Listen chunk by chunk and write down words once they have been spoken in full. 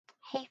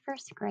Hey,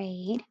 first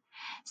grade.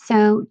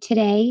 So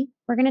today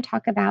we're going to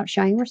talk about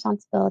showing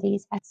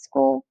responsibilities at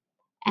school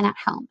and at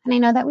home. And I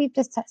know that we've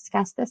just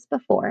discussed this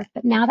before,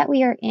 but now that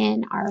we are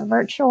in our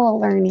virtual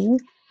learning,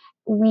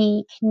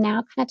 we can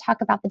now kind of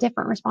talk about the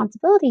different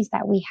responsibilities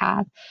that we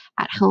have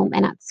at home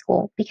and at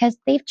school because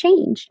they've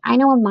changed. I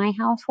know in my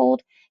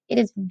household, it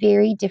is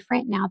very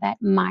different now that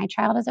my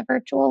child is a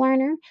virtual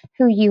learner,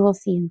 who you will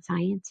see in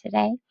science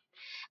today.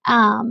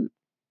 Um,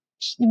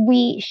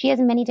 she has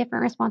many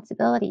different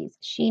responsibilities.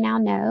 She now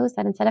knows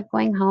that instead of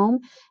going home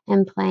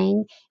and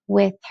playing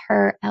with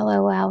her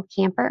LOL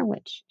camper,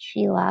 which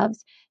she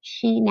loves,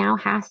 she now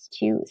has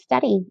to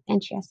study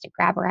and she has to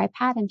grab her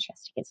iPad and she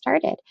has to get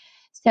started.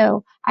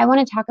 So I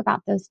want to talk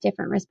about those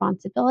different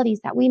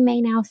responsibilities that we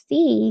may now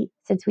see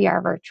since we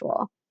are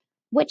virtual,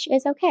 which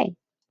is okay.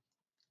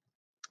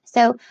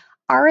 So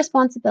our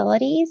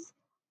responsibilities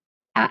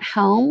at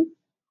home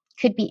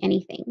could be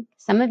anything.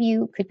 Some of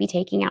you could be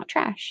taking out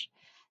trash.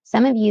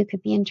 Some of you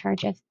could be in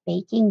charge of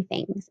baking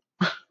things.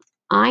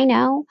 I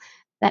know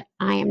that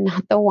I am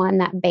not the one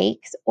that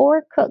bakes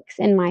or cooks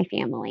in my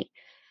family.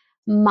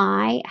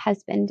 My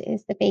husband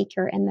is the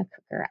baker and the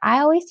cooker. I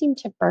always seem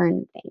to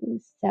burn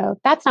things, so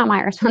that's not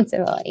my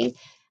responsibility.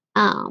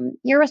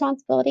 Your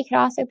responsibility could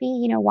also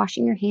be,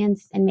 washing your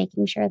hands and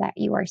making sure that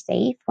you are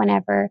safe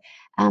whenever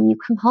you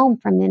come home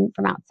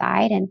from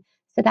outside, and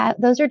so that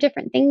those are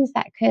different things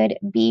that could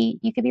be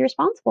you could be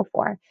responsible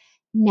for.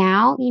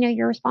 Now,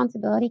 your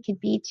responsibility could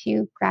be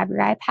to grab your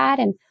iPad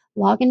and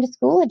log into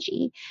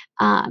Schoology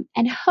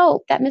and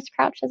hope that Miss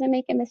Crouch doesn't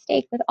make a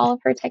mistake with all of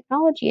her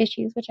technology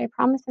issues, which I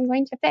promise I'm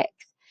going to fix.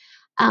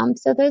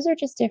 So those are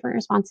just different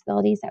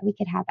responsibilities that we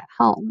could have at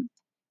home.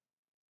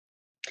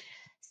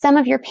 Some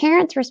of your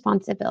parents'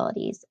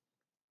 responsibilities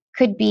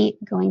could be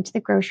going to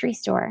the grocery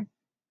store.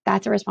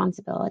 That's a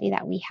responsibility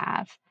that we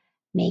have.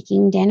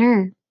 Making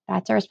dinner,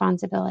 that's a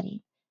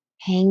responsibility.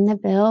 Paying the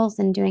bills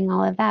and doing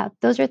all of that.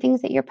 Those are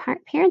things that your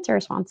parents are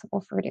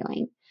responsible for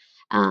doing.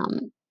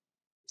 Um,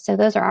 so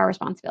those are our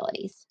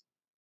responsibilities.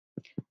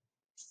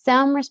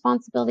 Some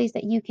responsibilities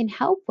that you can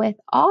help with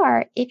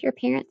are if your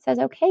parent says,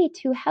 okay,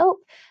 to help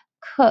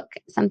cook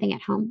something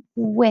at home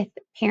with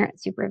parent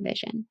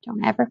supervision.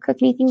 Don't ever cook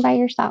anything by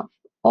yourself,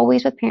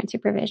 always with parent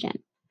supervision.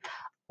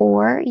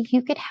 Or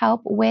you could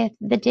help with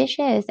the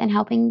dishes and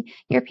helping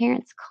your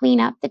parents clean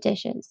up the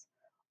dishes.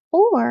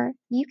 Or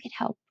you could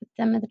help with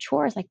some of the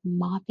chores like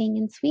mopping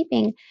and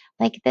sweeping,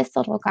 like this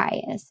little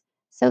guy is.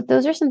 So,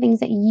 those are some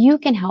things that you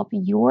can help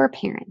your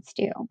parents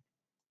do.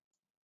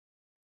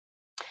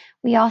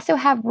 We also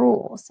have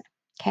rules,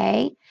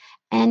 okay?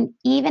 And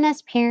even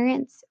as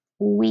parents,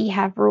 we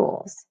have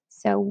rules.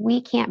 So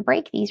we can't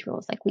break these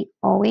rules. Like we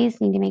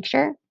always need to make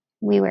sure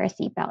we wear a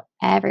seatbelt.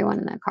 Everyone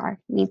in the car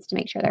needs to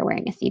make sure they're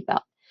wearing a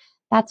seatbelt.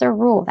 That's a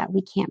rule that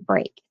we can't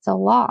break. It's a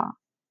law.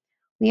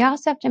 We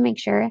also have to make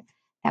sure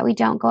that we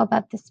don't go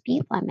above the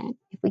speed limit.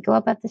 If we go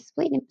above the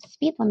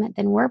speed limit,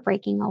 then we're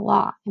breaking a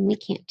law and we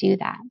can't do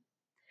that.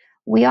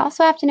 We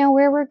also have to know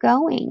where we're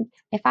going.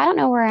 If I don't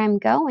know where I'm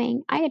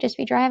going, I could just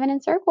be driving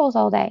in circles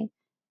all day.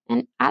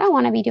 And I don't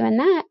want to be doing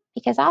that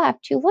because I'll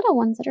have two little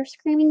ones that are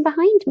screaming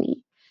behind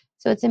me.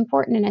 So it's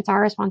important and it's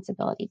our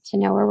responsibility to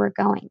know where we're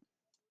going.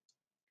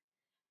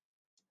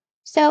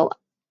 So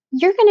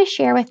you're going to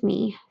share with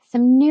me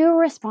some new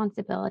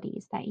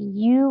responsibilities that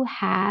you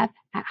have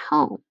at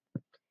home.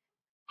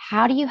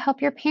 How do you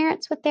help your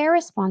parents with their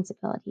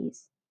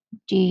responsibilities?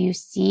 Do you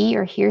see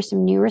or hear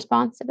some new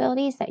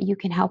responsibilities that you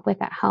can help with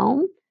at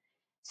home?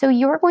 So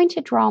you're going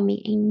to draw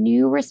me a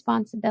new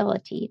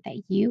responsibility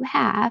that you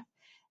have,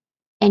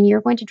 and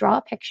you're going to draw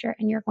a picture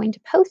and you're going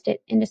to post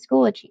it into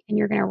Schoology and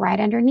you're going to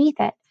write underneath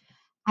it.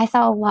 I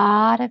saw a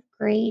lot of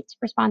great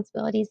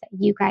responsibilities that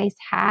you guys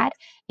had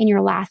in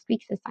your last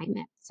week's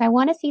assignment. So I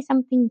want to see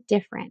something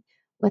different.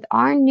 With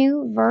our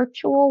new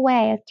virtual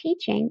way of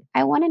teaching,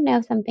 I want to know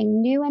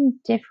something new and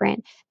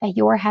different that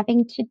you're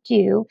having to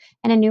do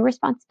and a new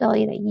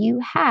responsibility that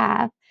you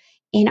have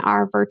in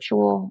our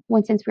virtual,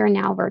 since we're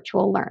now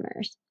virtual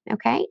learners.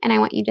 Okay. And I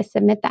want you to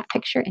submit that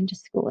picture into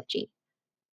Schoology.